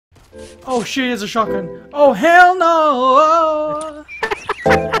Oh shit, he has a shotgun. Oh hell no!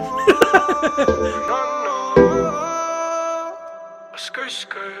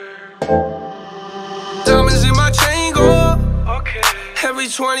 Diamonds in my chain go. Okay. Every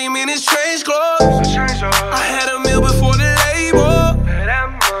 20 minutes change clothes. I had a meal before the label.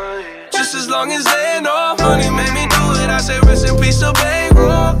 Just as long as they know money made me do it. I say rest in peace to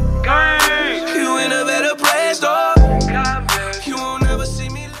bankroll. You in a better place though. You won't never see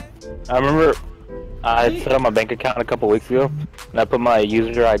me. I remember I set up my bank account a couple weeks ago, and I put my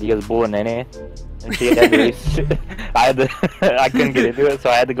user ID as Bull and Nene, and she had to I couldn't get into it, so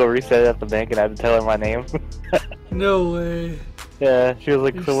I had to go reset it at the bank, and I had to tell her my name. No way. Yeah, she was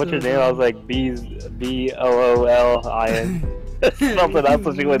like, "So what's your name?" I was like, B-O-O-L-I-N. Something else,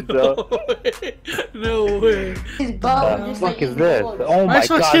 so she went so. No way. What the fuck is this? Oh my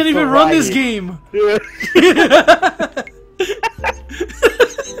god! I can't even run this game.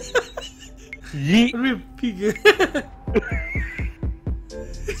 Yeet. Let me peek it.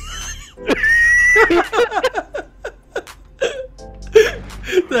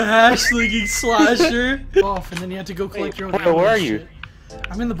 The hash-slinging slasher. Off, and then you have to go collect your own. Where are you?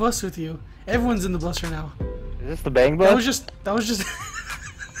 I'm in the bus with you. Everyone's in the bus right now. Is this the bang bus? That was just.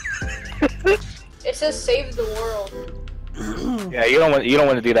 It says save the world. Yeah, you don't want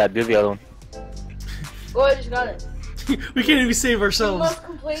to do that. Do the other one. Oh, I just got it. We can't even save You ourselves. must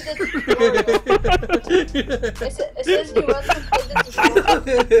complete the tutorial. It says you must complete the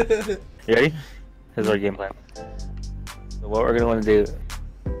tutorial. You ready? Here's our game plan. So what we're gonna want to do: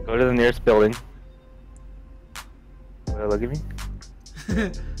 go to the nearest building. Look at me.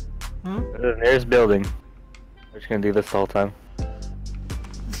 Huh? Go to the nearest building. We're just gonna do this the whole time.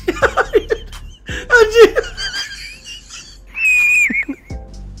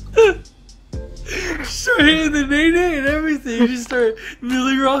 Start hitting the nene and everything. You just start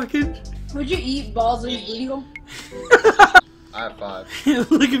milli rocking. Would you eat balls in booty hole? I have 5.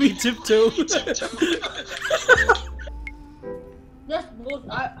 Look at me tiptoe. That's bull.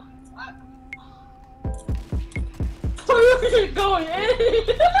 Where are you going in?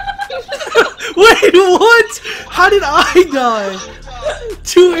 Wait, what? How did I die?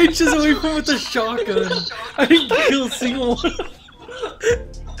 2 inches away from with a shotgun. I didn't kill a single one.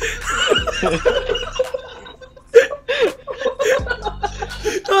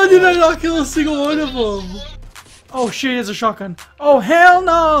 How did I not kill a single one of them? Oh shit, he has a shotgun. Oh hell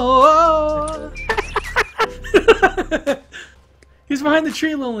no! He's behind the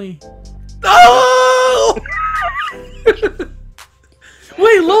tree, Lily. Oh!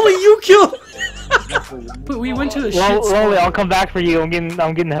 Wait, Lily, you killed. But we went to the shit spot. Lily, I'll come back for you. I'm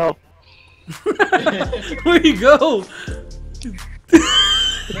getting help. Where'd you go?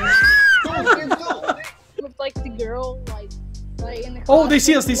 With like the girl, like in the class. Oh, they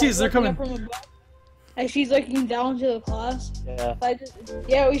see us. They see us. They're coming. And she's looking down to the class. Yeah.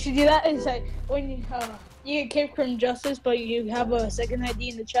 Yeah, we should do that. It's like when you get kicked from justice, but you have a second ID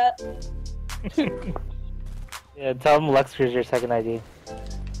in the chat. Yeah, tell them Lexter's your second ID.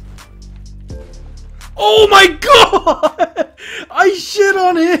 Oh my god! I shit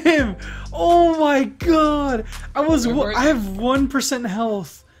on him! Oh my god! I have 1%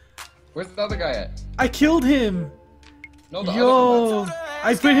 health. Where's the other guy at? I killed him. No, the Yo,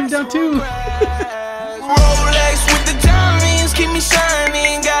 I put him down too. Rolex with the diamonds keep me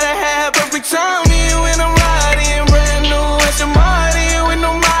shining. Gotta have perfect timing when I'm riding. Brand new SMRT with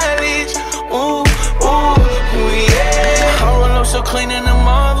no mileage. Ooh, ooh, ooh, yeah. I roll up so clean and the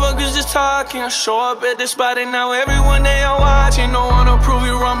motherfuckers just talking. I show up at the spot and now everyone they are watching. Don't wanna prove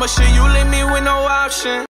you wrong, but shit, you leave me with no option.